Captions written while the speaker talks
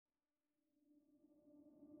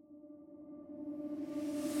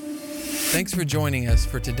Thanks for joining us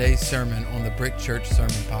for today's sermon on the Brick Church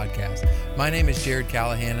Sermon Podcast. My name is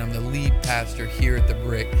Callahan, and I'm the lead pastor here at the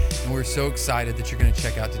Brick, and we're so excited that you're going to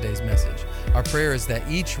check out today's message. Our prayer is that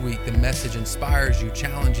each week the message inspires you,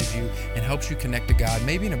 challenges you, and helps you connect to God,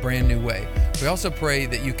 maybe in a brand new way. We also pray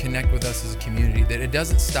that you connect with us as a community, that it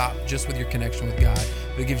doesn't stop just with your connection with God,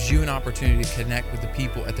 but it gives you an opportunity to connect with the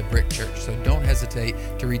people at the Brick Church. So don't hesitate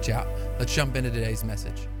to reach out. Let's jump into today's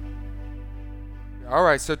message. All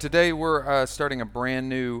right, so today we're starting a brand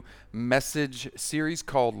new message series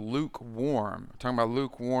called Lukewarm. We're talking about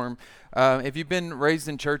lukewarm. If you've been raised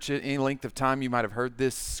in church at any length of time, you might have heard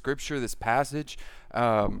this scripture, this passage.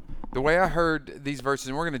 The way I heard these verses,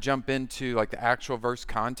 and we're going to jump into like the actual verse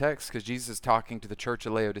context, because Jesus is talking to the church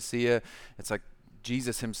of Laodicea. It's like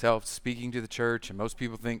Jesus himself speaking to the church, and most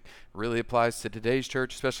people think it really applies to today's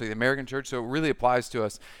church, especially the American church, so it really applies to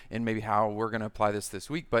us in maybe how we're going to apply this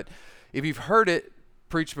week. But if you've heard it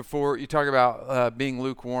preached before, you talk about being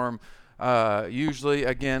lukewarm. Usually,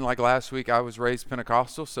 again, like last week, I was raised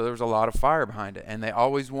Pentecostal, so there was a lot of fire behind it, and they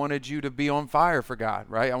always wanted you to be on fire for God,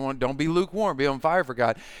 right? Don't be lukewarm, be on fire for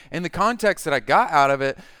God. And the context that I got out of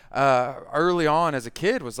it early on as a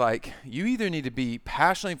kid was like, you either need to be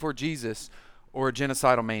passionately for Jesus or a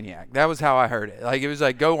genocidal maniac. That was how I heard it. Like, it was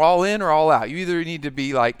like, go all in or all out. You either need to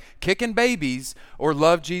be like kicking babies or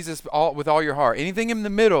love Jesus with all your heart. Anything in the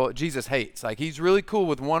middle, Jesus hates. Like, he's really cool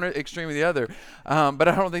with one extreme or the other. But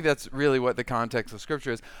I don't think that's really what the context of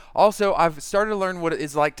Scripture is. Also, I've started to learn what it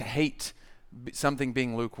is like to hate something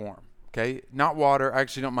being lukewarm. Okay, not water. I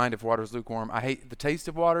actually don't mind if water is lukewarm. I hate the taste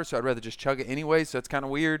of water, so I'd rather just chug it anyway, so it's kind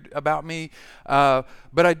of weird about me. But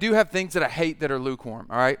I do have things that I hate that are lukewarm,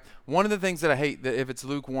 all right? One of the things that I hate that if it's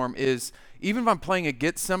lukewarm is, even if I'm playing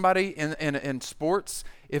against somebody in sports,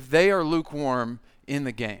 if they are lukewarm in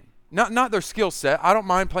the game. Not their skill set. I don't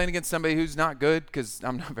mind playing against somebody who's not good, because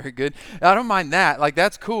I'm not very good. I don't mind that. Like,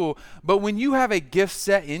 that's cool. But when you have a gift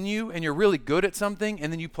set in you and you're really good at something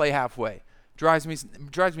and then you play halfway, drives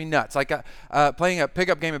me nuts. Like playing a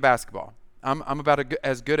pickup game of basketball. I'm about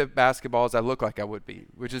as good at basketball as I look like I would be,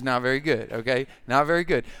 which is not very good, okay? Not very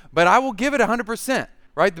good. But I will give it 100%,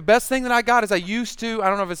 right? The best thing that I got is I don't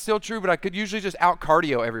know if it's still true, but I could usually just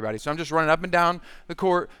out-cardio everybody. So I'm just running up and down the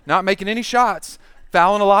court, not making any shots,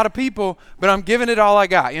 fouling a lot of people, but I'm giving it all I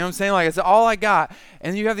got. You know what I'm saying? Like, it's all I got.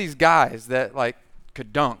 And you have these guys that, like,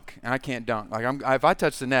 could dunk, and I can't dunk. Like, if I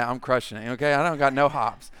touch the net, I'm crushing it, okay? I don't got no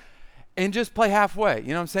hops. And just play halfway, you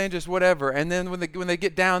know what I'm saying? Just whatever. And then when they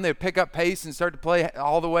get down, they pick up pace and start to play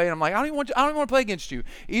all the way. And I'm like, I don't want to play against you.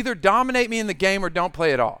 Either dominate me in the game or don't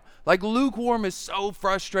play at all. Like, lukewarm is so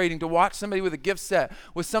frustrating to watch somebody with a gift set,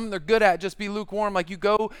 with something they're good at, just be lukewarm. Like,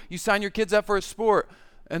 you sign your kids up for a sport,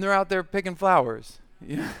 and they're out there picking flowers.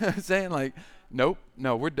 You know what I'm saying? Like, nope,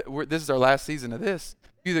 no, this is our last season of this.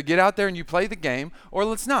 You either get out there and you play the game, or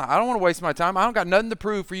let's not. I don't want to waste my time. I don't got nothing to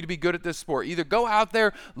prove for you to be good at this sport. Either go out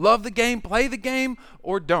there, love the game, play the game,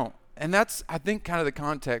 or don't. And that's, I think, kind of the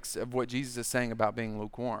context of what Jesus is saying about being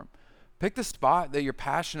lukewarm. Pick the spot that you're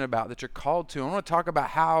passionate about, that you're called to. I want to talk about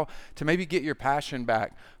how to maybe get your passion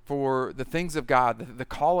back for the things of God, the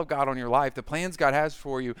call of God on your life, the plans God has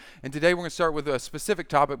for you. And today we're going to start with a specific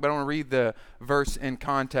topic, but I want to read the verse in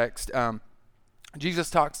context. Jesus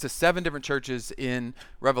talks to 7 different churches in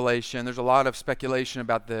Revelation. There's a lot of speculation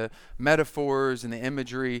about the metaphors and the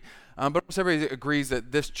imagery, but almost everybody agrees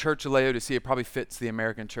that this church of Laodicea probably fits the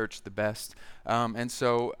American church the best. And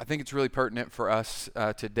so I think it's really pertinent for us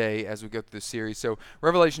today as we go through this series. So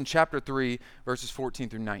Revelation chapter 3, verses 14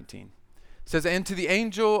 through 19. It says, "And to the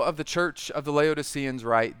angel of the church of the Laodiceans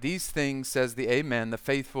write, these things says the Amen, the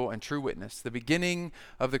faithful and true witness, the beginning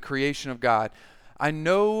of the creation of God. I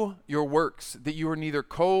know your works, that you are neither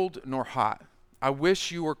cold nor hot. I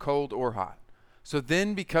wish you were cold or hot. So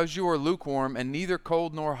then, because you are lukewarm and neither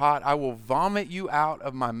cold nor hot, I will vomit you out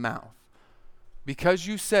of my mouth. Because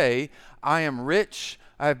you say, I am rich,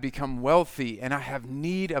 I have become wealthy, and I have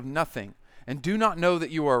need of nothing, and do not know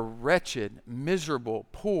that you are wretched, miserable,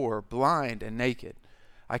 poor, blind, and naked.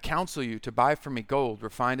 I counsel you to buy from me gold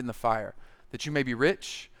refined in the fire, that you may be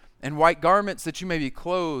rich, and white garments that you may be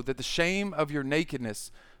clothed, that the shame of your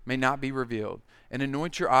nakedness may not be revealed, and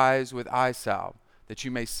anoint your eyes with eye salve, that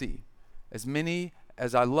you may see. As many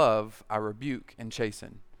as I love, I rebuke and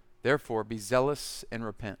chasten. Therefore, be zealous and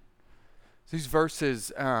repent." So these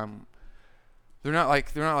verses, they're not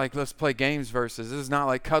like let's play games verses. This is not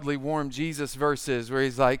like cuddly, warm Jesus verses where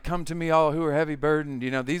he's like, "Come to me, all who are heavy burdened."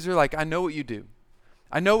 You know, these are like, I know what you do.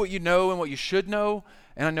 I know what you know and what you should know,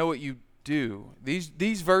 and I know what you do.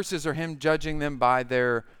 These verses are him judging them by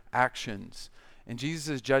their actions. And Jesus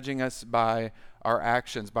is judging us by our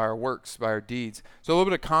actions, by our works, by our deeds. So a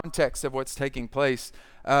little bit of context of what's taking place.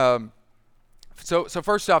 So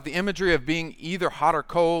first off, the imagery of being either hot or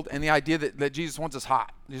cold, and the idea that Jesus wants us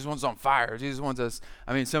hot. Jesus wants us on fire. Jesus wants us,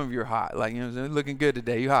 I mean, some of you are hot. Like, looking good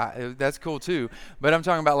today. You hot. That's cool too. But I'm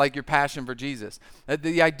talking about like your passion for Jesus.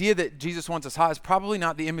 The idea that Jesus wants us hot is probably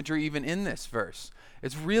not the imagery even in this verse.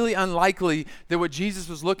 It's really unlikely that what Jesus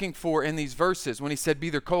was looking for in these verses when he said be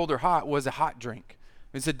either cold or hot was a hot drink.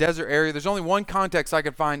 It's a desert area. There's only one context I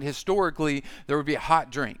could find historically there would be a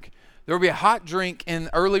hot drink. There would be a hot drink in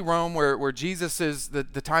early Rome where Jesus is, the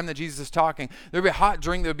time that Jesus is talking, there would be a hot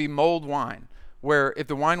drink that would be mulled wine, where if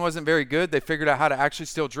the wine wasn't very good, they figured out how to actually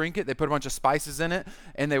still drink it. They put a bunch of spices in it,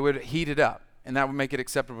 and they would heat it up, and that would make it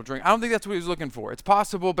acceptable drink. I don't think that's what he was looking for. It's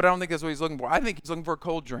possible, but I don't think that's what he's looking for. I think he's looking for a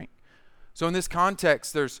cold drink. So in this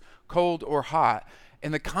context, there's cold or hot.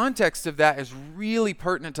 And the context of that is really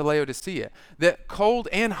pertinent to Laodicea, that cold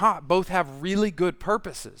and hot both have really good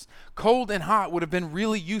purposes. Cold and hot would have been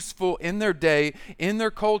really useful in their day, in their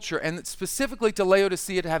culture, and specifically to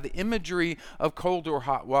Laodicea to have the imagery of cold or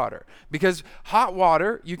hot water. Because hot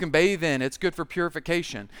water, you can bathe in. It's good for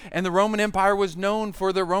purification. And the Roman Empire was known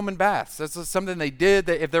for their Roman baths. That's something they did.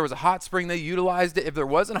 If there was a hot spring, they utilized it. If there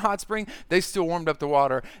wasn't a hot spring, they still warmed up the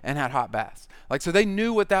water and had hot baths. So they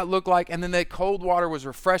knew what that looked like, and then that cold water was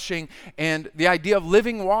refreshing, and the idea of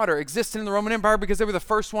living water existed in the Roman Empire because they were the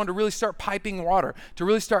first one to really start piping water, to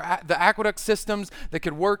really start the aqueduct systems that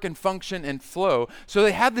could work and function and flow. So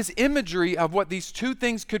they had this imagery of what these two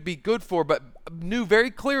things could be good for, but knew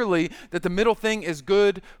very clearly that the middle thing is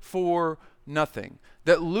good for nothing.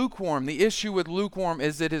 That lukewarm, the issue with lukewarm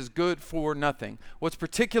is it is good for nothing. What's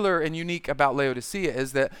particular and unique about Laodicea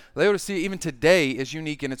is that Laodicea, even today, is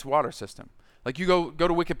unique in its water system. Like you go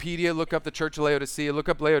to Wikipedia, look up the Church of Laodicea, look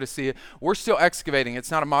up Laodicea. We're still excavating.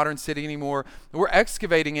 It's not a modern city anymore. We're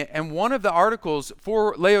excavating it. And one of the articles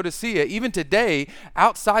for Laodicea, even today,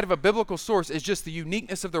 outside of a biblical source, is just the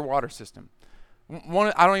uniqueness of their water system.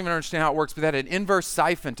 I don't even understand how it works, but they had an inverse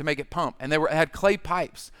siphon to make it pump. And they had clay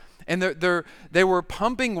pipes. And they were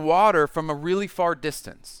pumping water from a really far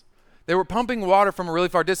distance. They were pumping water from a really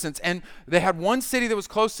far distance. And they had one city that was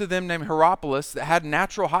close to them named Hierapolis that had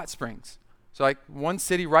natural hot springs. So like one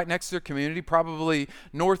city right next to their community, probably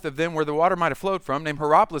north of them where the water might have flowed from, named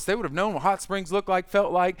Hierapolis. They would have known what hot springs looked like,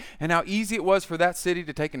 felt like, and how easy it was for that city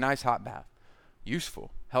to take a nice hot bath.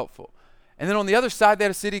 Useful, helpful. And then on the other side, they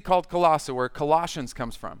had a city called Colossae, where Colossians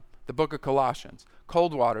comes from, the book of Colossians.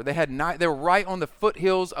 Cold water. They were right on the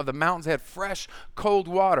foothills of the mountains. They had fresh, cold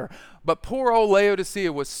water. But poor old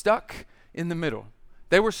Laodicea was stuck in the middle.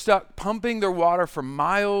 They were stuck pumping their water from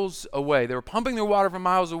miles away. They were pumping their water from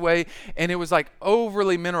miles away, and it was like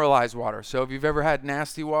overly mineralized water. So if you've ever had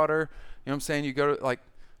nasty water, you know what I'm saying? You go to like,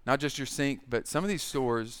 not just your sink, but some of these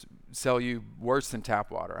stores sell you worse than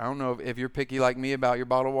tap water. I don't know if you're picky like me about your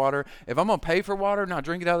bottled water. If I'm going to pay for water, not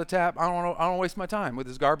drink it out of the tap, I don't waste my time with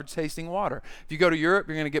this garbage tasting water. If you go to Europe,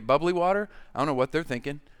 you're going to get bubbly water. I don't know what they're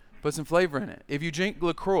thinking. Put some flavor in it. If you drink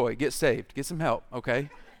LaCroix, get saved. Get some help, okay?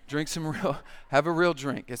 Have a real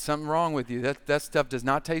drink. It's something wrong with you. That stuff does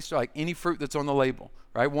not taste like any fruit that's on the label,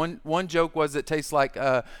 right? One joke was it tastes like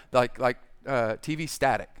TV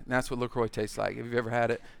static, and that's what LaCroix tastes like. If you've ever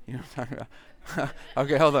had it, you know what I'm talking about.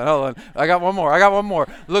 Okay, hold on. I got one more.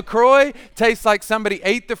 LaCroix tastes like somebody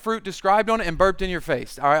ate the fruit described on it and burped in your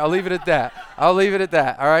face. All right, I'll leave it at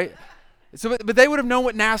that. All right. So, but they would have known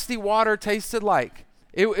what nasty water tasted like.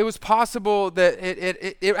 It was possible that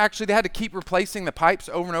it actually, they had to keep replacing the pipes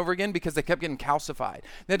over and over again because they kept getting calcified.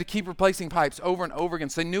 They had to keep replacing pipes over and over again.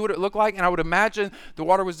 So they knew what it looked like, and I would imagine the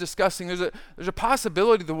water was disgusting. There's a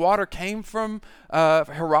possibility the water came from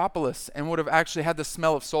Hierapolis and would have actually had the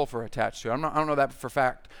smell of sulfur attached to it. I don't know that for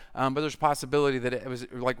fact, but there's a possibility that it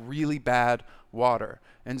was like really bad water.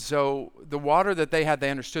 And so the water that they had,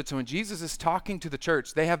 they understood. So when Jesus is talking to the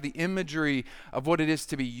church, they have the imagery of what it is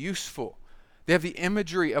to be useful. They have the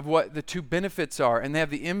imagery of what the two benefits are, and they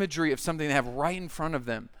have the imagery of something they have right in front of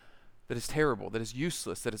them that is terrible, that is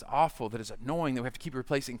useless, that is awful, that is annoying, that we have to keep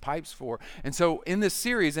replacing pipes for. And so in this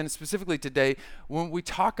series, and specifically today, when we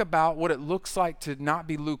talk about what it looks like to not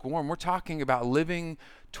be lukewarm, we're talking about living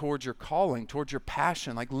towards your calling, towards your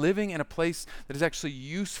passion, like living in a place that is actually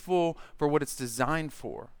useful for what it's designed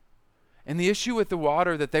for. And the issue with the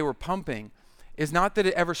water that they were pumping is not that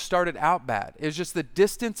it ever started out bad. It's just the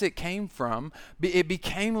distance it came from, it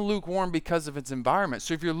became lukewarm because of its environment.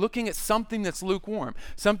 So if you're looking at something that's lukewarm,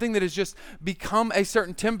 something that has just become a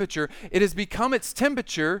certain temperature, it has become its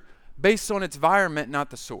temperature based on its environment, not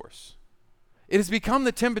the source. It has become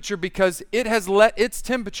the temperature because it has let its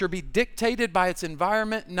temperature be dictated by its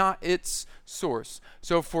environment, not its source.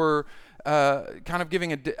 So for kind of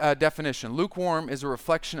giving a definition, lukewarm is a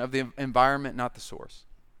reflection of the environment, not the source.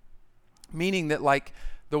 Meaning that like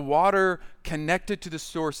the water connected to the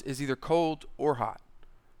source is either cold or hot.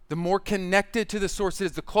 The more connected to the source it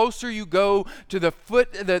is, the closer you go to the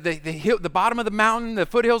the bottom of the mountain, the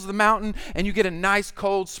foothills of the mountain, and you get a nice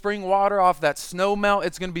cold spring water off that snow melt,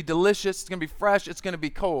 it's going to be delicious, it's going to be fresh, it's going to be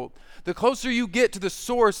cold. The closer you get to the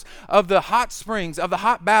source of the hot springs, of the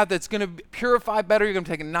hot bath that's going to purify better, you're going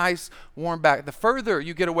to take a nice warm bath. The further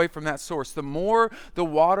you get away from that source, the more the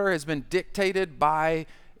water has been dictated by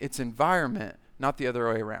its environment, not the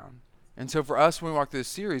other way around. And so for us, when we walk through this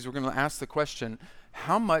series, we're going to ask the question,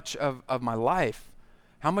 how much of my life,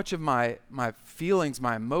 how much of my feelings,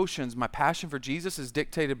 my emotions, my passion for Jesus is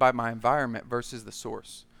dictated by my environment versus the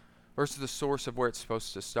source of where it's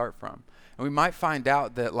supposed to start from. And we might find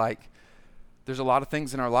out that like there's a lot of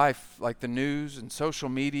things in our life, like the news and social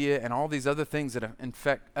media and all these other things that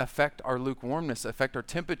affect our lukewarmness, affect our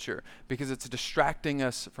temperature, because it's distracting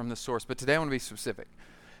us from the source. But today I want to be specific.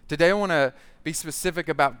 Today I want to be specific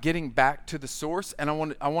about getting back to the source, and I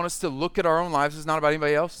want us to look at our own lives. It's not about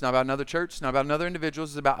anybody else. It's not about another church. It's not about another individual.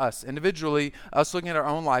 It's about us. Individually, us looking at our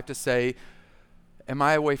own life to say, am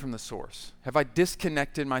I away from the source? Have I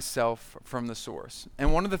disconnected myself from the source?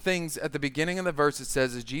 And one of the things at the beginning of the verse it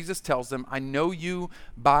says is Jesus tells them, I know you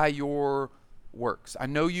by your works. I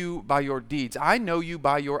know you by your deeds. I know you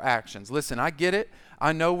by your actions. Listen, I get it.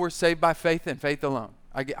 I know we're saved by faith and faith alone.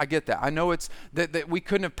 I get that. I know it's that we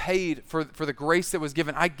couldn't have paid for the grace that was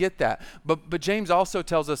given. I get that. But James also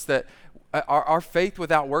tells us that our faith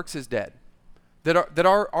without works is dead. That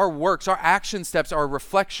our works, our action steps are a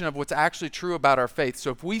reflection of what's actually true about our faith.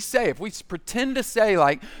 So if we pretend to say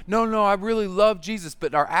like, no, I really love Jesus,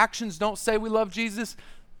 but our actions don't say we love Jesus,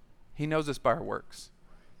 he knows us by our works.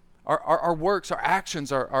 Our works, our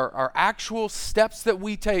actions, our actual steps that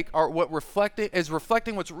we take are what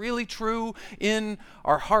reflecting what's really true in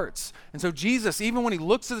our hearts. And so Jesus, even when he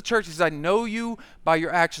looks at the church, he says, I know you by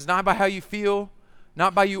your actions, not by how you feel,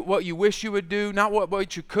 not by what you wish you would do, not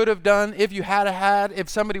what you could have done, if you had, if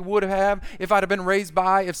somebody would have, if I'd have been raised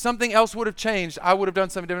by, if something else would have changed, I would have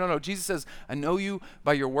done something different. No, Jesus says, I know you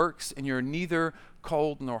by your works, and you're neither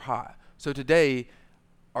cold nor hot. So today,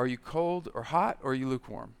 are you cold or hot, or are you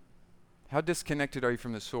lukewarm? How disconnected are you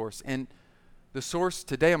from the source? And the source,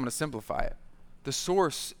 today I'm going to simplify it. The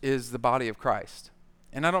source is the body of Christ.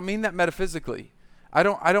 And I don't mean that metaphysically. I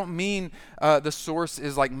don't mean the source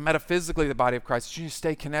is like metaphysically the body of Christ. You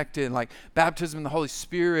stay connected and like baptism in the Holy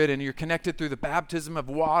Spirit, and you're connected through the baptism of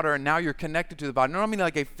water, and now you're connected to the body. No, I mean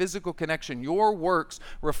like a physical connection. Your works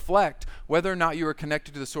reflect whether or not you are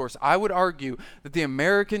connected to the source. I would argue that the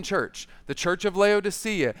American church, the church of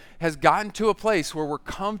Laodicea, has gotten to a place where we're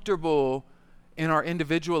comfortable in our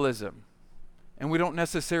individualism, and we don't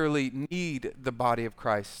necessarily need the body of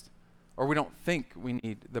Christ, or we don't think we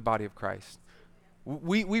need the body of Christ.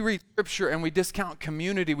 We read scripture and we discount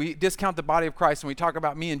community. We discount the body of Christ, and we talk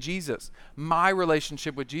about me and Jesus, my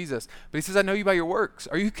relationship with Jesus. But he says, I know you by your works.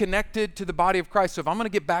 Are you connected to the body of Christ? So if I'm going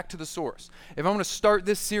to get back to the source, if I'm going to start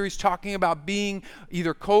this series talking about being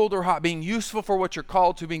either cold or hot, being useful for what you're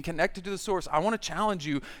called to, being connected to the source, I want to challenge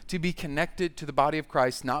you to be connected to the body of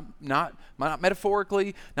Christ, not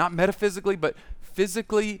metaphorically, not metaphysically, but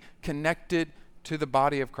physically connected to the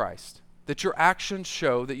body of Christ. That your actions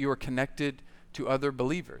show that you are connected to other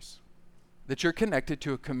believers, that you're connected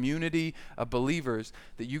to a community of believers,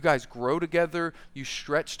 that you guys grow together, you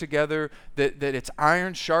stretch together, that it's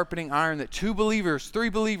iron sharpening iron, that 2 believers, 3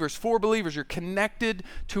 believers, 4 believers, you're connected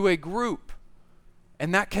to a group.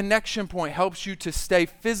 And that connection point helps you to stay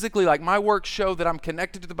physically, like my works show that I'm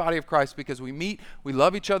connected to the body of Christ because we meet, we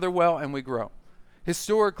love each other well, and we grow.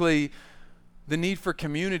 Historically, the need for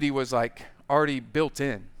community was like already built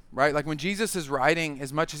in. Right? Like when Jesus is writing,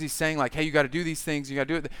 as much as he's saying like, hey, you got to do these things, you got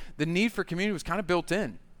to do it, the need for community was kind of built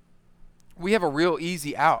in. We have a real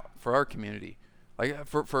easy out for our community, like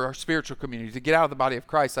for our spiritual community, to get out of the body of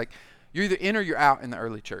Christ. Like you're either in or you're out in the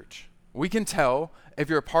early church. We can tell if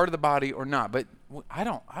you're a part of the body or not, but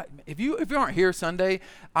if you aren't here Sunday,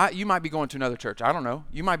 you might be going to another church. I don't know.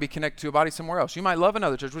 You might be connected to a body somewhere else. You might love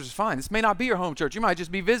another church, which is fine. This may not be your home church. You might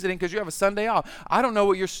just be visiting because you have a Sunday off. I don't know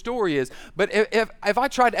what your story is, but if I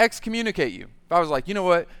tried to excommunicate you, if I was like, you know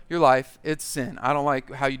what, your life, it's sin. I don't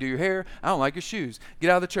like how you do your hair. I don't like your shoes. Get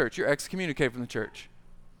out of the church. You're excommunicated from the church.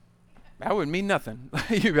 That wouldn't mean nothing.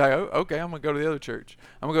 You'd be like, oh, okay, I'm going to go to the other church.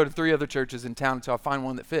 I'm going to go to 3 other churches in town until I find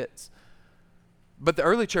one that fits. But the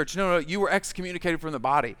early church, no, you were excommunicated from the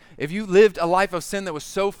body. If you lived a life of sin that was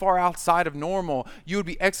so far outside of normal, you would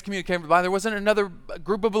be excommunicated from the body. There wasn't another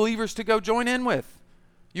group of believers to go join in with.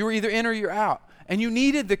 You were either in or you're out. And you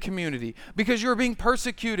needed the community because you were being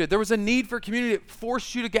persecuted. There was a need for community. It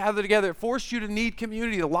forced you to gather together. It forced you to need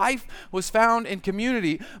community. Life was found in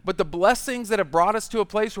community. But the blessings that have brought us to a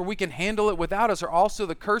place where we can handle it without us are also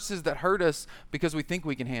the curses that hurt us because we think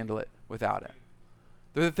we can handle it without it.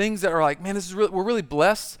 They're the things that are like, man, we're really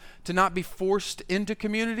blessed to not be forced into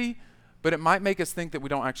community, but it might make us think that we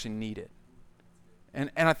don't actually need it.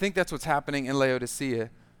 And I think that's what's happening in Laodicea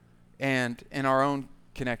and in our own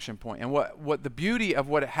connection point. And what the beauty of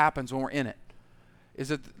what happens when we're in it is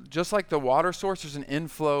that just like the water source, there's an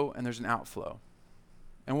inflow and there's an outflow.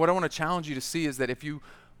 And what I want to challenge you to see is that if you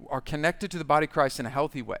are connected to the body of Christ in a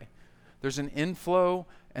healthy way, there's an inflow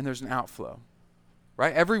and there's an outflow.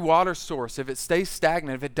 Right? Every water source, if it stays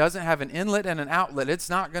stagnant, if it doesn't have an inlet and an outlet, it's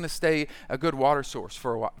not going to stay a good water source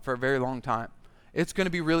for a very long time. It's going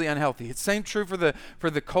to be really unhealthy. It's same true for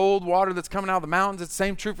the cold water that's coming out of the mountains. It's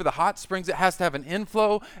same true for the hot springs. It has to have an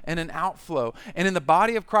inflow and an outflow. And in the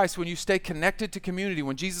body of Christ, when you stay connected to community,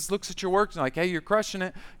 when Jesus looks at your work and like, hey, you're crushing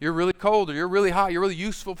it, you're really cold, or you're really hot, you're really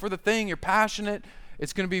useful for the thing, you're passionate,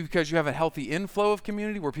 it's going to be because you have a healthy inflow of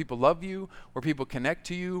community where people love you, where people connect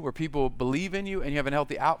to you, where people believe in you, and you have a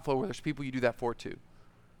healthy outflow where there's people you do that for too.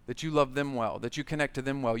 That you love them well, that you connect to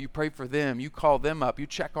them well, you pray for them, you call them up, you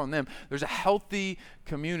check on them. There's a healthy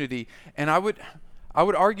community. And I would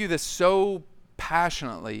argue this so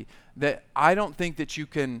passionately that I don't think that you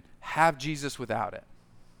can have Jesus without it.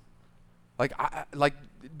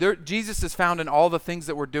 Jesus is found in all the things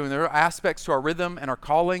that we're doing. There are aspects to our rhythm and our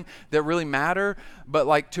calling that really matter, but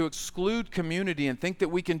like to exclude community and think that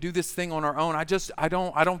we can do this thing on our own, I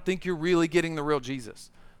don't think you're really getting the real Jesus.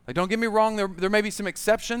 Like, don't get me wrong, there may be some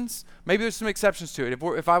exceptions. Maybe there's some exceptions to it.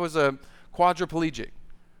 If I was a quadriplegic,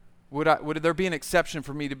 would there be an exception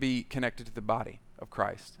for me to be connected to the body of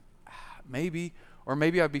Christ? Maybe. Or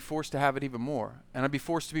maybe I'd be forced to have it even more. And I'd be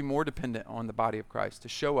forced to be more dependent on the body of Christ to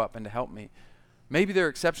show up and to help me. Maybe there are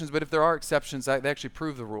exceptions, but if there are exceptions, they actually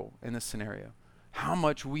prove the rule in this scenario. How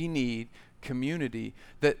much we need community,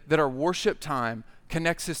 that our worship time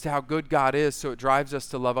connects us to how good God is, so it drives us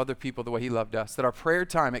to love other people the way he loved us. That our prayer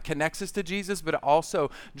time, it connects us to Jesus, but it also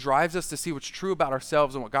drives us to see what's true about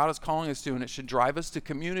ourselves and what God is calling us to, and it should drive us to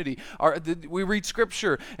community. We read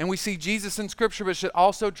Scripture, and we see Jesus in Scripture, but it should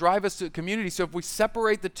also drive us to community. So if we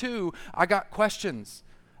separate the two, I got questions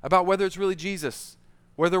about whether it's really Jesus,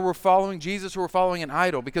 whether we're following Jesus or we're following an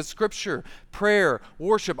idol, because Scripture, prayer,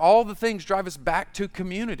 worship, all the things drive us back to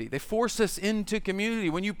community. They force us into community.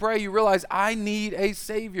 When you pray, you realize I need a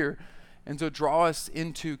Savior, and so draw us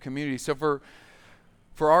into community. So for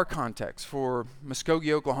our context, for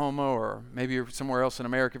Muskogee, Oklahoma, or maybe somewhere else in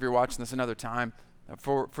America if you're watching this another time,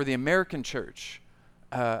 for the American church,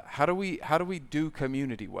 how do we do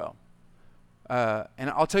community well?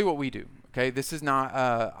 And I'll tell you what we do. Okay, this is not,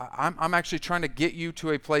 I'm actually trying to get you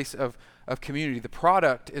to a place of community. The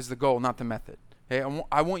product is the goal, not the method. Okay,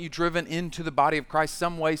 I want you driven into the body of Christ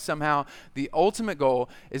some way, somehow. The ultimate goal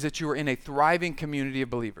is that you are in a thriving community of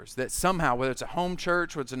believers. That somehow, whether it's a home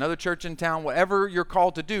church, whether it's another church in town, whatever you're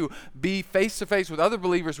called to do, be face-to-face with other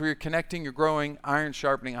believers where you're connecting, you're growing, iron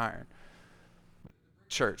sharpening iron.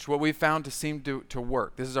 Church, what we've found to seem to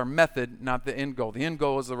work. This is our method, not the end goal. The end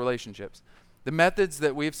goal is the relationships. The methods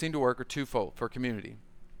that we've seen to work are twofold for community.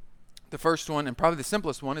 The first one, and probably the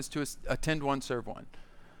simplest one, is to attend one, serve one.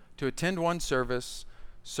 To attend one service,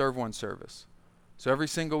 serve one service. So every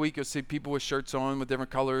single week you'll see people with shirts on with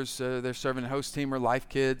different colors. They're serving a host team or life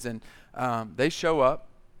kids, and they show up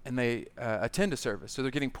and they attend a service. So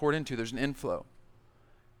they're getting poured into. There's an inflow.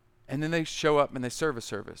 And then they show up and they serve a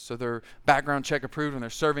service. So they're background check approved and they're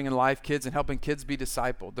serving in life kids and helping kids be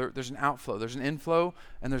discipled. There's an outflow. There's an inflow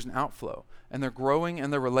and there's an outflow. And they're growing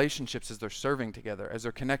in their relationships as they're serving together, as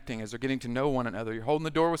they're connecting, as they're getting to know one another. You're holding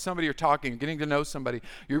the door with somebody, you're talking, you're getting to know somebody.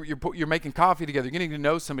 You're making coffee together, you're getting to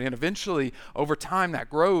know somebody. And eventually, over time, that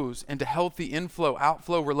grows into healthy inflow,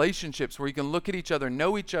 outflow relationships where you can look at each other,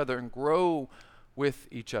 know each other, and grow with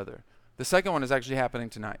each other. The second one is actually happening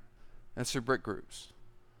tonight. That's through brick groups.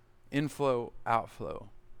 Inflow, outflow.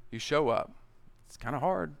 You show up. It's kind of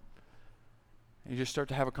hard. And you just start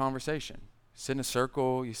to have a conversation. You sit in a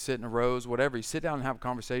circle, you sit in a rows, whatever. You sit down and have a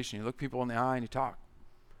conversation. You look people in the eye and you talk.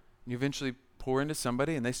 And you eventually pour into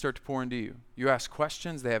somebody and they start to pour into you. You ask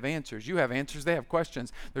questions, they have answers. You have answers, they have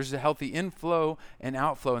questions. There's a healthy inflow and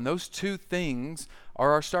outflow. And those two things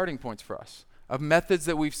are our starting points for us, of methods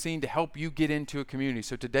that we've seen to help you get into a community.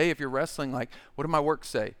 So today, if you're wrestling, like, what do my works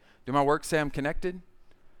say? Do my works say I'm connected?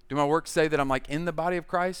 Do my works say that I'm like in the body of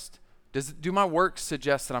Christ? Do my works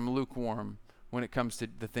suggest that I'm lukewarm when it comes to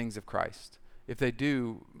the things of Christ? If they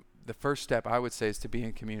do, the first step I would say is to be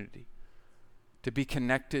in community, to be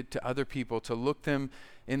connected to other people, to look them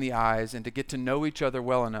in the eyes and to get to know each other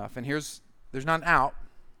well enough. And there's not an out.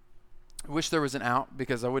 I wish there was an out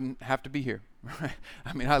because I wouldn't have to be here. Right?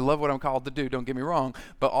 I mean, I love what I'm called to do, don't get me wrong,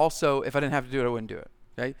 but also if I didn't have to do it, I wouldn't do it.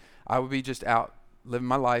 Okay? I would be just out living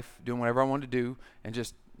my life, doing whatever I wanted to do, and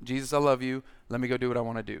just, Jesus, I love you, let me go do what I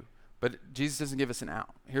want to do. But Jesus doesn't give us an out.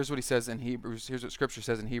 Here's what he says in Hebrews. Here's what Scripture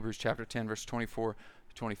says in Hebrews chapter 10, verse 24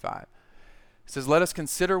 to 25. It says, let us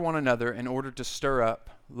consider one another in order to stir up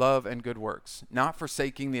love and good works, not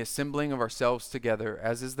forsaking the assembling of ourselves together,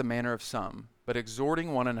 as is the manner of some, but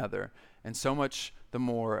exhorting one another, and so much the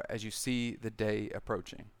more as you see the day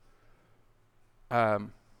approaching. The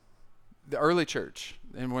early church,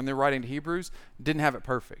 and when they're writing to Hebrews, didn't have it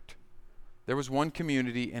perfect. There was one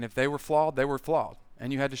community, and if they were flawed, they were flawed.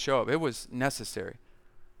 And you had to show up. It was necessary.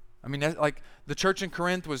 I mean, like the church in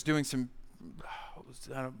Corinth was doing some,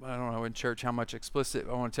 I don't know in church how much explicit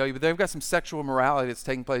I want to tell you, but they've got some sexual morality that's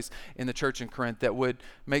taking place in the church in Corinth that would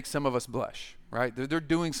make some of us blush, right? They're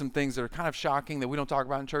doing some things that are kind of shocking that we don't talk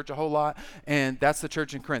about in church a whole lot, and that's the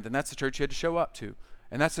church in Corinth, and that's the church you had to show up to.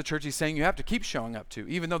 And that's the church he's saying you have to keep showing up to,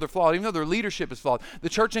 even though they're flawed, even though their leadership is flawed. The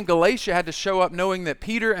church in Galatia had to show up knowing that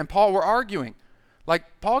Peter and Paul were arguing.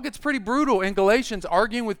 Like, Paul gets pretty brutal in Galatians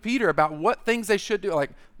arguing with Peter about what things they should do. Like,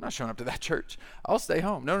 I'm not showing up to that church. I'll stay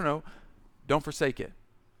home. No. Don't forsake it.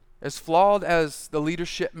 As flawed as the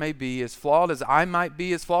leadership may be, as flawed as I might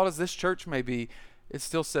be, as flawed as this church may be, it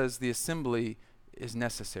still says the assembly is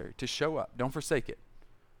necessary to show up. Don't forsake it.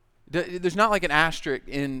 There's not like an asterisk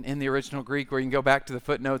in the original Greek where you can go back to the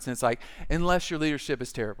footnotes and it's like, unless your leadership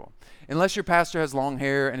is terrible, unless your pastor has long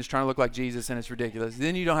hair and is trying to look like Jesus and it's ridiculous,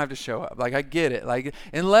 then you don't have to show up. Like, I get it. Like,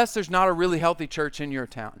 unless there's not a really healthy church in your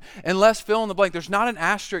town, unless fill in the blank, there's not an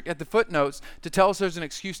asterisk at the footnotes to tell us there's an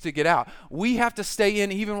excuse to get out. We have to stay in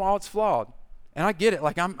even while it's flawed. And I get it.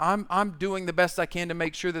 Like, I'm doing the best I can to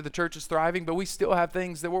make sure that the church is thriving, but we still have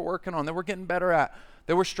things that we're working on, that we're getting better at,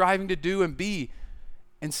 that we're striving to do and be.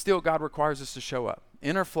 And still, God requires us to show up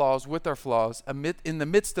in our flaws, with our flaws, in the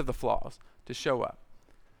midst of the flaws, to show up.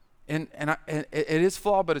 And it is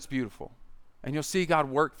flawed, but it's beautiful. And you'll see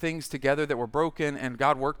God work things together that were broken, and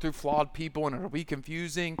God work through flawed people, and it'll be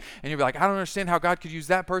confusing. And you'll be like, I don't understand how God could use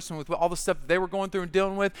that person with all the stuff that they were going through and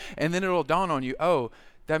dealing with. And then it'll dawn on you, oh,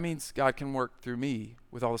 that means God can work through me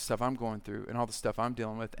with all the stuff I'm going through and all the stuff I'm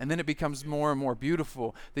dealing with. And then it becomes more and more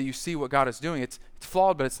beautiful that you see what God is doing. It's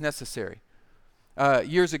flawed, but it's necessary.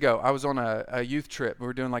 Years ago, I was on a youth trip. We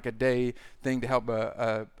were doing like a day thing to help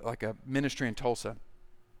like a ministry in Tulsa.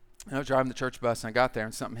 And I was driving the church bus, and I got there,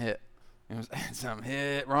 and something hit. Something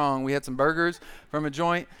hit wrong. We had some burgers from a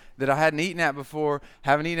joint that I hadn't eaten at before,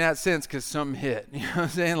 haven't eaten at since because something hit. You know what I'm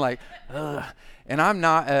saying? Like, ugh. And I'm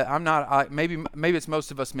not. Maybe it's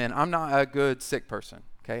most of us men. I'm not a good sick person.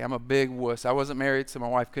 Okay, I'm a big wuss. I wasn't married, so my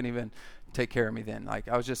wife couldn't even take care of me then. Like,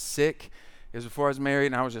 I was just sick. It was before I was married,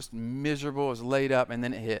 and I was just miserable. I was laid up, and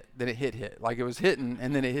then it hit. Then it hit. Like, it was hitting,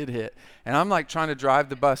 and then it hit. And I'm like trying to drive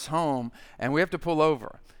the bus home, and we have to pull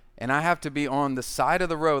over. And I have to be on the side of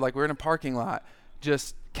the road, like we're in a parking lot,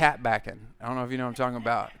 just cat backing. I don't know if you know what I'm talking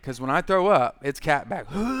about. Because when I throw up, it's cat back.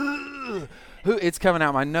 It's coming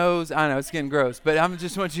out my nose. I know, it's getting gross. But I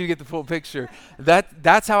just want you to get the full picture.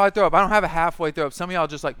 That's how I throw up. I don't have a halfway throw up. Some of y'all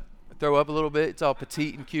just like throw up a little bit. It's all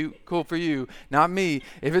petite and cute. Cool for you. Not me.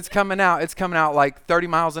 If it's coming out like 30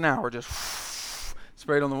 miles an hour, just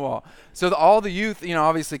sprayed on the wall. So all the youth,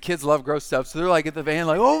 obviously kids love gross stuff. So they're like at the van,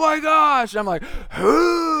 like, oh my gosh. I'm like,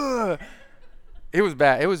 it was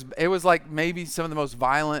bad. It was like maybe some of the most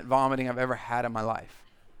violent vomiting I've ever had in my life.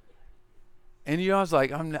 And I was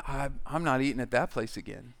like, I'm not eating at that place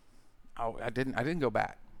again. I didn't go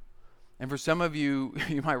back. And for some of you,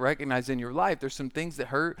 you might recognize in your life, there's some things that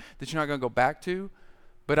hurt that you're not going to go back to,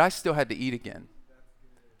 but I still had to eat again.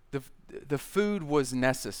 The food was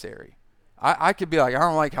necessary. I could be like, I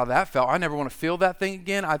don't like how that felt. I never want to feel that thing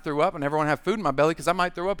again. I threw up. I never want to have food in my belly because I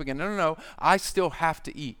might throw up again. No. I still have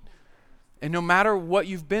to eat. And no matter what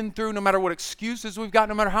you've been through, no matter what excuses we've got,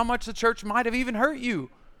 no matter how much the church might have even hurt you,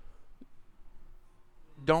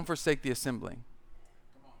 don't forsake the assembling.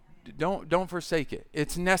 don't forsake it.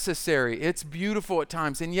 It's necessary. It's beautiful at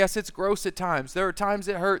times. And yes, it's gross at times. There are times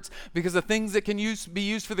it hurts because the things that can be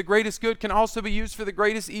used for the greatest good can also be used for the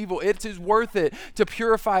greatest evil. It is worth it to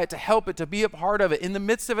purify it, to help it, to be a part of it. In the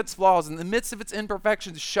midst of its flaws, in the midst of its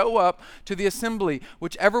imperfections, show up to the assembly.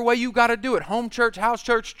 Whichever way you got to do it, home church, house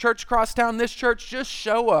church, church crosstown, this church, just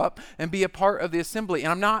show up and be a part of the assembly.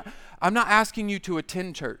 And I'm not asking you to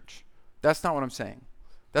attend church. That's not what I'm saying.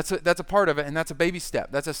 That's a part of it, and that's a baby step.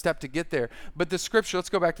 That's a step to get there. But the scripture, let's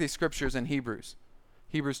go back to these scriptures in Hebrews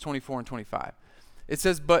 24 and 25. It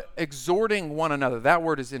says, but exhorting one another. That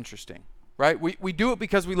word is interesting, right? We do it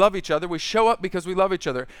because we love each other. We show up because we love each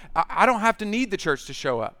other. I don't have to need the church to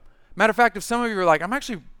show up. Matter of fact, if some of you are like, I'm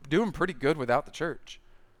actually doing pretty good without the church,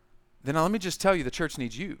 then let me just tell you, the church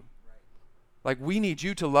needs you. Like, we need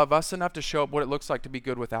you to love us enough to show up what it looks like to be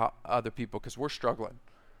good without other people, because we're struggling.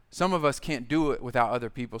 Some of us can't do it without other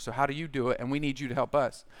people, so how do you do it? And we need you to help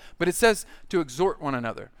us. But it says to exhort one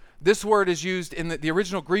another. This word is used in the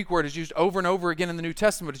original Greek word is used over and over again in the New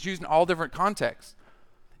Testament. It's used in all different contexts.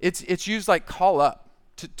 It's used like call up,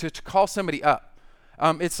 to call somebody up.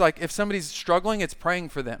 It's like if somebody's struggling, it's praying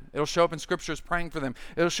for them. It'll show up in Scripture as praying for them.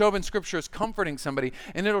 It'll show up in Scripture as comforting somebody.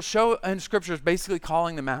 And it'll show in Scripture as basically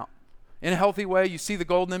calling them out. In a healthy way, you see the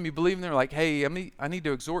gold in them, you believe in them, like, hey, I need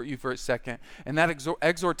to exhort you for a second. And that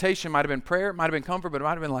exhortation might have been prayer, it might have been comfort, but it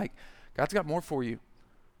might have been like, God's got more for you.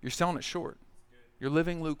 You're selling it short. You're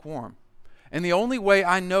living lukewarm. And the only way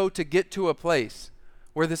I know to get to a place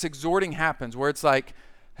where this exhorting happens, where it's like,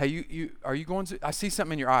 hey, are you going to, I see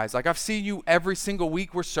something in your eyes. Like, I've seen you every single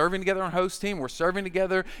week. We're serving together on host team. We're serving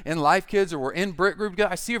together in Life Kids, or we're in Brick Group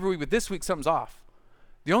together. I see you every week, but this week something's off.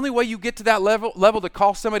 The only way you get to that level to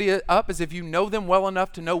call somebody up is if you know them well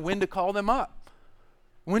enough to know when to call them up.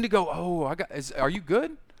 When to go, are you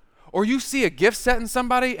good? Or you see a gift set in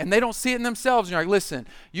somebody and they don't see it in themselves. And you're like, listen,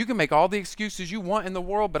 you can make all the excuses you want in the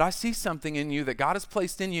world, but I see something in you that God has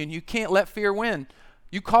placed in you, and you can't let fear win.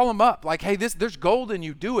 You call them up like, hey, there's gold in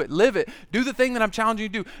you. Do it. Live it. Do the thing that I'm challenging you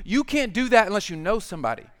to do. You can't do that unless you know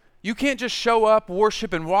somebody. You can't just show up,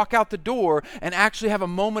 worship, and walk out the door and actually have a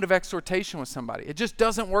moment of exhortation with somebody. It just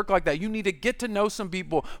doesn't work like that. You need to get to know some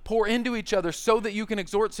people, pour into each other so that you can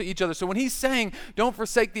exhort to each other. So when he's saying don't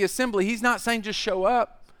forsake the assembly, he's not saying just show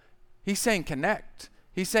up. He's saying connect.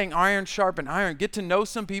 He's saying iron sharpen iron. Get to know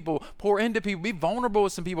some people, pour into people, be vulnerable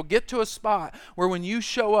with some people. Get to a spot where when you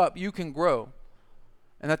show up, you can grow.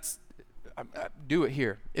 And do it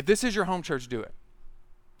here. If this is your home church, do it.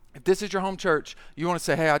 If this is your home church, you want to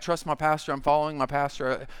say, hey, I trust my pastor, I'm following my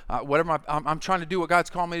pastor, I'm trying to do what God's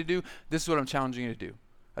called me to do, this is what I'm challenging you to do.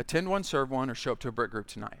 Attend one, serve one, or show up to a Brick Group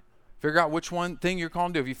tonight. Figure out which one thing you're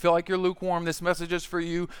called to do. If you feel like you're lukewarm, this message is for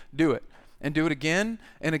you, do it. And do it again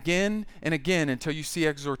and again and again until you see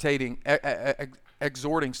exhorting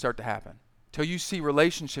start to happen. Until you see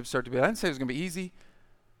relationships start to be. I didn't say it was going to be easy.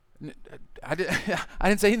 I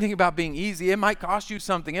didn't say anything about being easy. It might cost you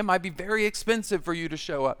something. It might be very expensive for you to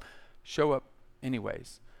show up. Show up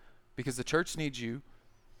anyways, because the church needs you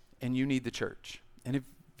and you need the church. And if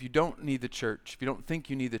you don't need the church, if you don't think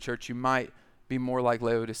you need the church, you might be more like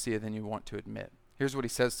Laodicea than you want to admit. Here's what he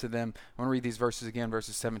says to them. I want to read these verses again,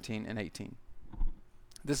 verses 17 and 18.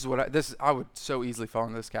 I would so easily fall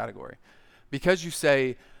into this category. Because you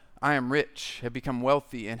say, I am rich, have become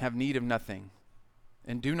wealthy, and have need of nothing,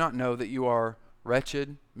 and do not know that you are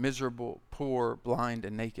wretched, miserable, poor, blind,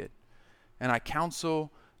 and naked. And I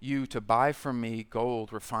counsel you to buy from me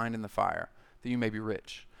gold refined in the fire, that you may be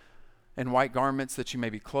rich, and white garments that you may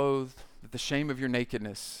be clothed, that the shame of your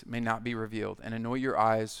nakedness may not be revealed, and anoint your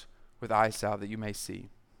eyes with eye salve that you may see.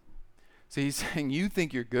 So he's saying, you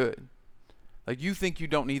think you're good. Like, you think you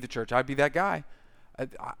don't need the church. I'd be that guy.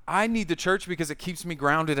 I need the church because it keeps me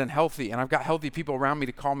grounded and healthy, and I've got healthy people around me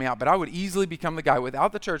to call me out. But I would easily become the guy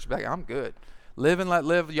without the church. Be like, I'm good. Live and let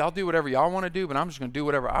live. Y'all do whatever y'all want to do, but I'm just going to do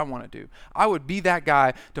whatever I want to do. I would be that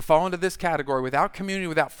guy to fall into this category without community,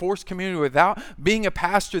 without forced community, without being a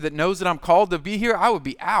pastor that knows that I'm called to be here. I would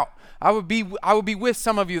be out. I would be with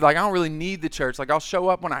some of you like, I don't really need the church. Like, I'll show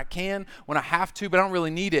up when I can, when I have to, but I don't really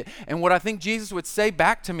need it. And what I think Jesus would say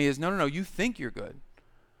back to me is, no, you think you're good.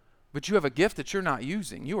 But you have a gift that you're not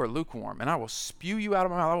using. You are lukewarm, and I will spew you out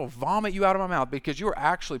of my mouth. I will vomit you out of my mouth because you are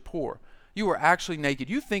actually poor. You are actually naked.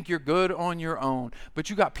 You think you're good on your own, but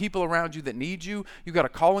you got people around you that need you. You got a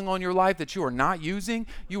calling on your life that you are not using.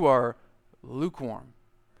 You are lukewarm.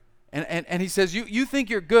 And he says, you think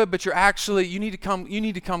you're good, but you're actually, you need to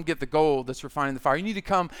come get the gold that's refined in the fire. You need to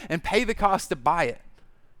come and pay the cost to buy it.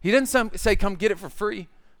 He doesn't say come get it for free.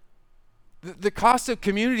 The cost of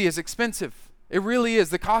community is expensive. It really is.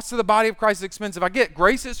 The cost of the body of Christ is expensive. I get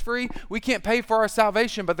grace is free. We can't pay for our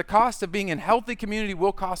salvation, but the cost of being in healthy community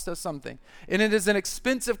will cost us something. And it is an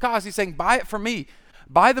expensive cost. He's saying, buy it from me.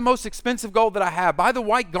 Buy the most expensive gold that I have. Buy the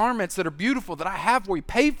white garments that are beautiful that I have for you.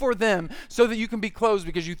 Pay for them so that you can be clothed,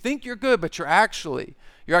 because you think you're good, but you're actually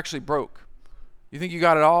broke. You think you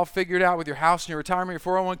got it all figured out with your house and your retirement,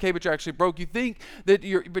 your 401k, but you're actually broke. You think that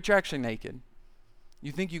you're actually naked.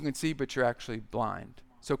 You think you can see, but you're actually blind.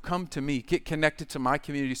 So come to me, get connected to my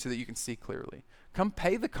community so that you can see clearly. Come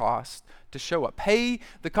pay the cost to show up. Pay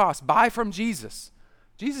the cost. Buy from Jesus.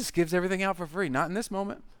 Jesus gives everything out for free. Not in this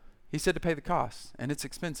moment. He said to pay the cost, and it's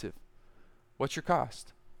expensive. What's your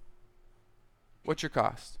cost? What's your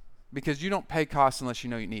cost? Because you don't pay costs unless you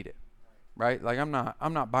know you need it, right? Like I'm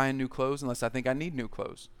not buying new clothes unless I think I need new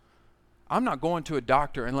clothes. I'm not going to a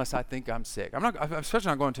doctor unless I think I'm sick. I'm especially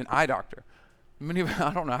not going to an eye doctor.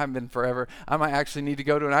 I don't know, I haven't been forever. I might actually need to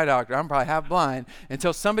go to an eye doctor. I'm probably half blind.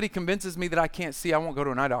 Until somebody convinces me that I can't see, I won't go to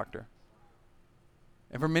an eye doctor.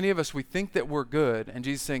 And for many of us, we think that we're good, and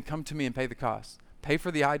Jesus is saying, come to me and pay the cost. Pay for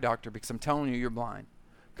the eye doctor, because I'm telling you, you're blind.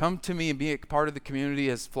 Come to me and be a part of the community,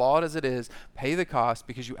 as flawed as it is. Pay the cost,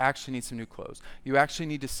 because you actually need some new clothes. You actually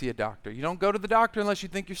need to see a doctor. You don't go to the doctor unless you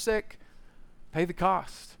think you're sick. Pay the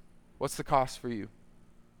cost. What's the cost for you?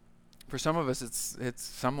 For some of us, it's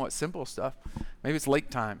somewhat simple stuff. Maybe it's lake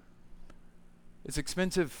time. It's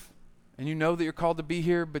expensive, and you know that you're called to be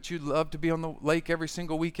here, but you'd love to be on the lake every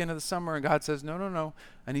single weekend of the summer, and God says, no,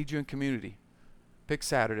 I need you in community. Pick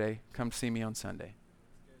Saturday, come see me on Sunday.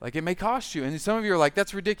 Like, it may cost you, and some of you are like,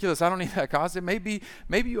 that's ridiculous, I don't need that cost. It may be,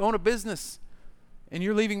 maybe you own a business, and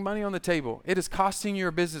you're leaving money on the table. It is costing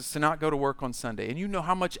your business to not go to work on Sunday, and you know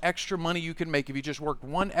how much extra money you can make if you just work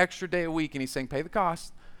one extra day a week, and he's saying, pay the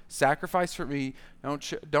cost. Sacrifice for me.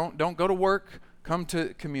 Don't go to work. Come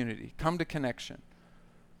to community. Come to connection.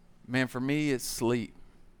 Man, for me, it's sleep.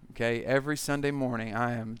 Okay, every Sunday morning,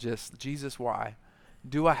 I am just, Jesus, why?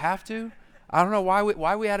 Do I have to? I don't know why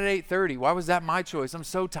we had it 8:30. Why was that my choice? I'm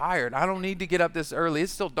so tired. I don't need to get up this early.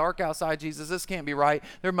 It's still dark outside, Jesus. This can't be right.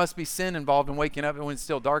 There must be sin involved in waking up when it's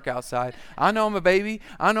still dark outside. I know I'm a baby.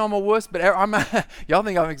 I know I'm a wuss, but y'all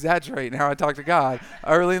think I'm exaggerating how I talk to God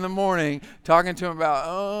early in the morning, talking to him about,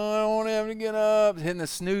 I don't want to have to get up, hitting the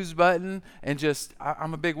snooze button, and just,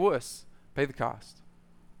 I'm a big wuss. Pay the cost.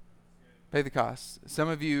 Pay the cost. Some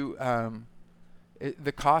of you,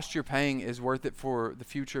 the cost you're paying is worth it for the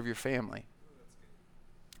future of your family.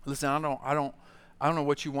 Listen, I don't know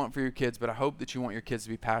what you want for your kids, but I hope that you want your kids to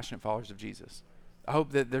be passionate followers of Jesus. I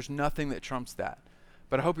hope that there's nothing that trumps that.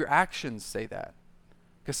 But I hope your actions say that.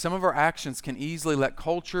 Because some of our actions can easily let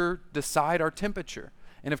culture decide our temperature.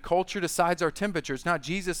 And if culture decides our temperature, it's not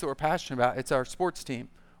Jesus that we're passionate about, it's our sports team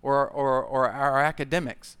or our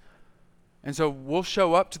academics. And so we'll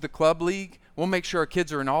show up to the club league. We'll make sure our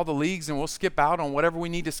kids are in all the leagues, and we'll skip out on whatever we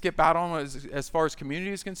need to skip out on as far as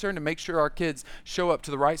community is concerned, to make sure our kids show up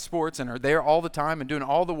to the right sports and are there all the time and doing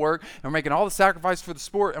all the work and we're making all the sacrifice for the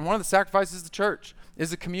sport. And one of the sacrifices is the church,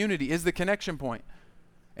 is the community, is the connection point.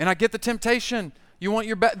 And I get the temptation. You want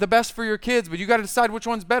the best for your kids, but you got to decide which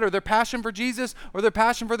one's better, their passion for Jesus or their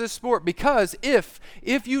passion for this sport. Because if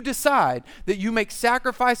you decide that you make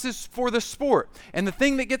sacrifices for the sport, and the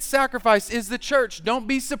thing that gets sacrificed is the church, don't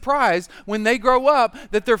be surprised when they grow up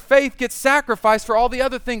that their faith gets sacrificed for all the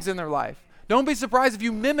other things in their life. Don't be surprised if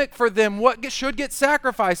you mimic for them what should get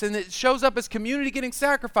sacrificed, and it shows up as community getting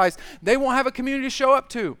sacrificed. They won't have a community to show up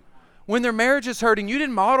to. When their marriage is hurting, you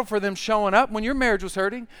didn't model for them showing up when your marriage was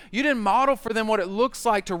hurting. You didn't model for them what it looks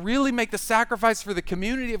like to really make the sacrifice for the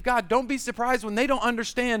community of God. Don't be surprised when they don't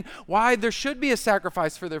understand why there should be a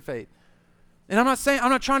sacrifice for their faith. And I'm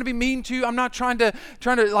not trying to be mean to you. I'm not trying to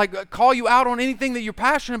like call you out on anything that you're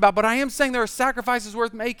passionate about, but I am saying there are sacrifices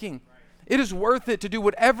worth making. It is worth it to do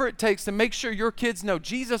whatever it takes to make sure your kids know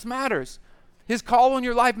Jesus matters. His call on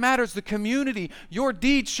your life matters. The community, your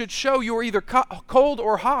deeds should show you're either cold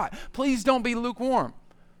or hot. Please don't be lukewarm.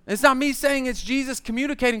 It's not me saying, it's Jesus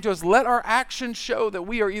communicating to us. Let our actions show that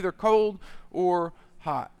we are either cold or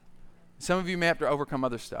hot. Some of you may have to overcome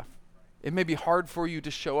other stuff. It may be hard for you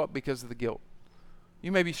to show up because of the guilt.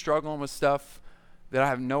 You may be struggling with stuff that I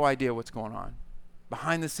have no idea what's going on.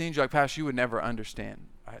 Behind the scenes, you're like, Pastor, you would never understand.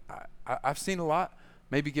 I've seen a lot.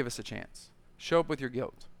 Maybe give us a chance. Show up with your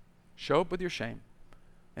guilt. Show up with your shame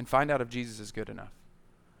and find out if Jesus is good enough.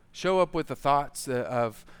 Show up with the thoughts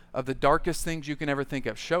of the darkest things you can ever think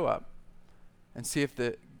of. Show up and see if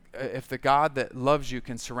the God that loves you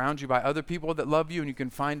can surround you by other people that love you, and you can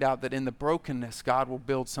find out that in the brokenness, God will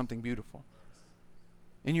build something beautiful.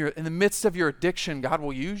 In the midst of your addiction, God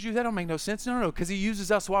will use you. That don't make no sense. No, because he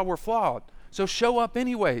uses us while we're flawed. So show up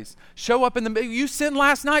anyways. Show up you sinned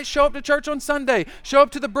last night, show up to church on Sunday. Show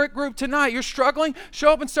up to the brick group tonight. You're struggling,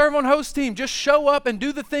 show up and serve on host team. Just show up and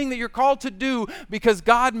do the thing that you're called to do, because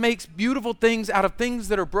God makes beautiful things out of things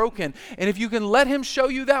that are broken. And if you can let him show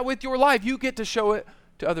you that with your life, you get to show it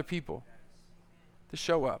to other people. To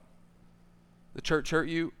show up. The church hurt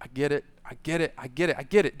you. I get it. I get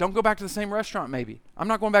it. Don't go back to the same restaurant maybe. I'm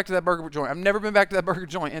not going back to that burger joint. I've never been back to that burger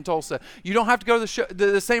joint in Tulsa. You don't have to go to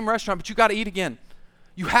the same restaurant, but you got to eat again.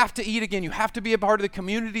 You have to eat again. You have to be a part of the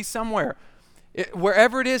community somewhere.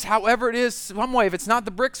 Wherever it is, however it is, some way. If it's not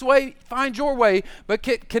the Bricks way, find your way, but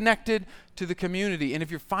get connected to the community. And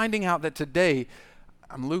if you're finding out that today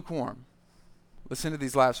I'm lukewarm, listen to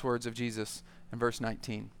these last words of Jesus in verse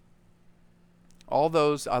 19. All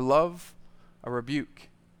those I love, I rebuke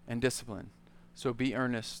and discipline. So be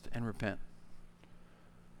earnest and repent.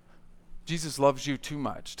 Jesus loves you too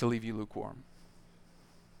much to leave you lukewarm.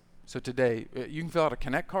 So today, you can fill out a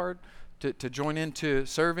Connect card to join into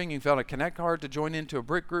serving. You can fill out a Connect card to join into a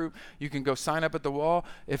brick group. You can go sign up at the wall.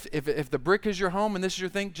 If the brick is your home and this is your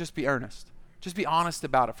thing, just be earnest. Just be honest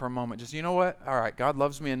about it for a moment. Just, you know what? All right, God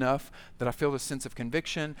loves me enough that I feel this sense of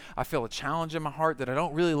conviction. I feel a challenge in my heart that I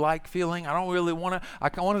don't really like feeling. I don't really want to.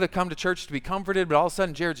 I wanted to come to church to be comforted, but all of a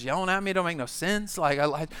sudden Jared's yelling at me. It don't make no sense. Like,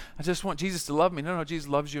 I just want Jesus to love me. No, Jesus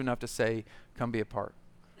loves you enough to say, come be a part.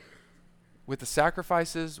 With the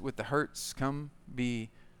sacrifices, with the hurts, come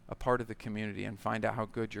be a part of the community and find out how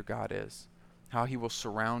good your God is. How he will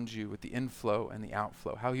surround you with the inflow and the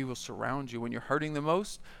outflow. How he will surround you. When you're hurting the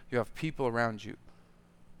most, you have people around you.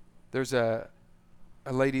 There's a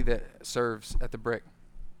lady that serves at the Brick,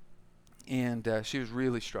 and she was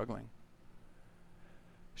really struggling.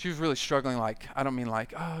 She was really struggling, like, I don't mean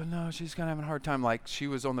like, oh no, she's going to have a hard time. Like, she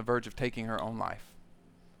was on the verge of taking her own life.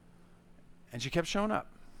 And she kept showing up.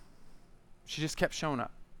 She just kept showing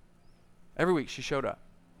up. Every week she showed up.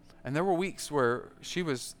 And there were weeks where she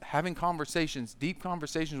was having conversations, deep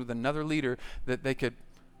conversations with another leader that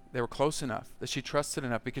they were close enough, that she trusted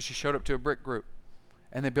enough, because she showed up to a brick group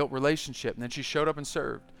and they built relationship. And then she showed up and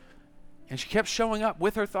served. And she kept showing up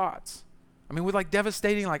with her thoughts. I mean, with like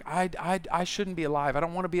devastating, like, I shouldn't be alive. I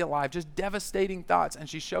don't want to be alive. Just devastating thoughts. And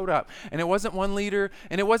she showed up. And it wasn't one leader,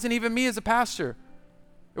 and it wasn't even me as a pastor.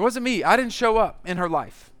 It wasn't me. I didn't show up in her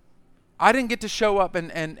life. I didn't get to show up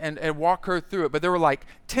and walk her through it, but there were like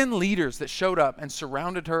 10 leaders that showed up and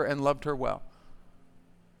surrounded her and loved her well.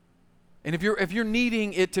 And if you're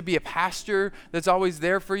needing it to be a pastor that's always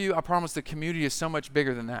there for you, I promise the community is so much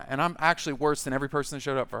bigger than that. And I'm actually worse than every person that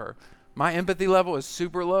showed up for her. My empathy level is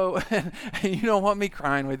super low, and you don't want me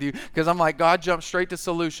crying with you, because I'm like, God jumped straight to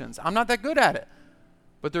solutions. I'm not that good at it,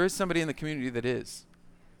 but there is somebody in the community that is.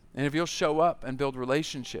 And if you'll show up and build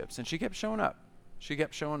relationships, and she kept showing up. She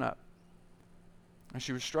kept showing up. And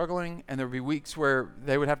she was struggling, and there would be weeks where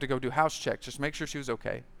they would have to go do house checks, just make sure she was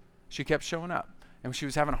okay. She kept showing up. And when she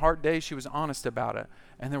was having a hard day, she was honest about it.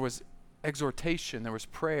 And there was exhortation, there was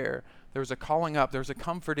prayer, there was a calling up, there was a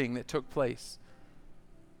comforting that took place.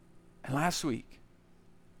 And last week,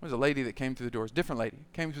 there was a lady that came through the doors, different lady,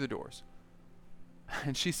 came through the doors.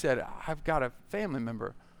 And she said, I've got a family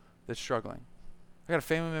member that's struggling. I got a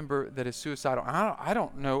family member that is suicidal. I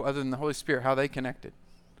don't know, other than the Holy Spirit, how they connected.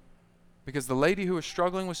 Because the lady who was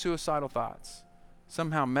struggling with suicidal thoughts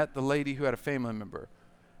somehow met the lady who had a family member.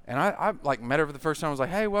 And I like met her for the first time. I was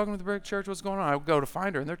like, hey, welcome to the Brick Church. What's going on? I would go to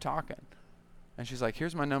find her, and they're talking. And she's like,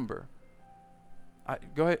 here's my number.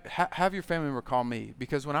 Go ahead, have your family member call me.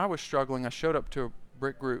 Because when I was struggling, I showed up to a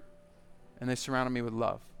brick group, and they surrounded me with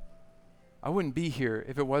love. I wouldn't be here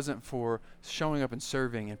if it wasn't for showing up and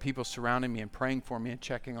serving and people surrounding me and praying for me and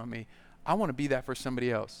checking on me. I want to be that for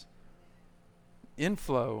somebody else.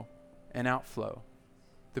 Inflow and outflow.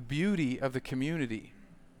 The beauty of the community.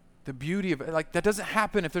 The beauty of it. Like, that doesn't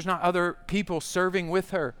happen if there's not other people serving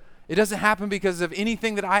with her. It doesn't happen because of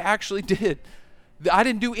anything that I actually did. I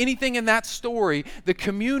didn't do anything in that story. The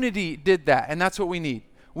community did that, and that's what we need.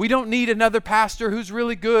 We don't need another pastor who's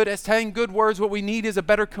really good at saying good words. What we need is a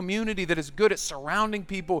better community that is good at surrounding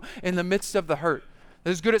people in the midst of the hurt.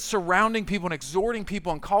 That is good at surrounding people and exhorting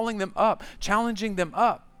people and calling them up, challenging them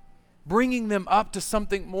up, bringing them up to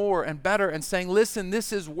something more and better, and saying, listen,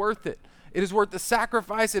 this is worth it. It is worth the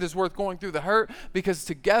sacrifice. It is worth going through the hurt, because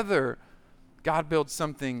together God builds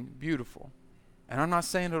something beautiful. And I'm not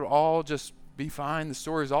saying it'll all just be fine. The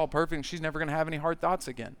story is all perfect. She's never going to have any hard thoughts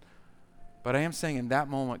again. But I am saying in that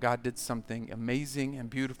moment, God did something amazing and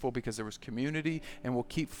beautiful, because there was community, and we'll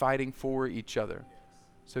keep fighting for each other.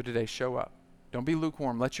 So today, show up. Don't be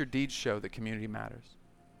lukewarm. Let your deeds show that community matters.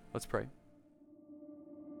 Let's pray.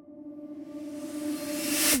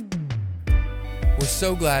 We're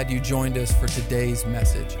so glad you joined us for today's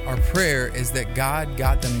message. Our prayer is that God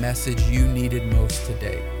got the message you needed most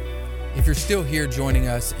today. If you're still here joining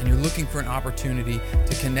us and you're looking for an opportunity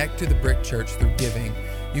to connect to the Brick Church through giving,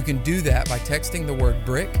 you can do that by texting the word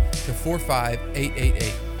BRICK to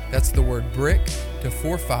 45888. That's the word BRICK to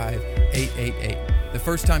 45888. The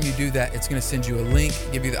first time you do that, it's going to send you a link,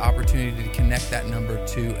 give you the opportunity to connect that number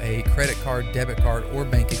to a credit card, debit card, or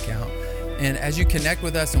bank account. And as you connect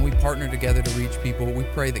with us and we partner together to reach people, we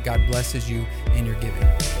pray that God blesses you in your giving.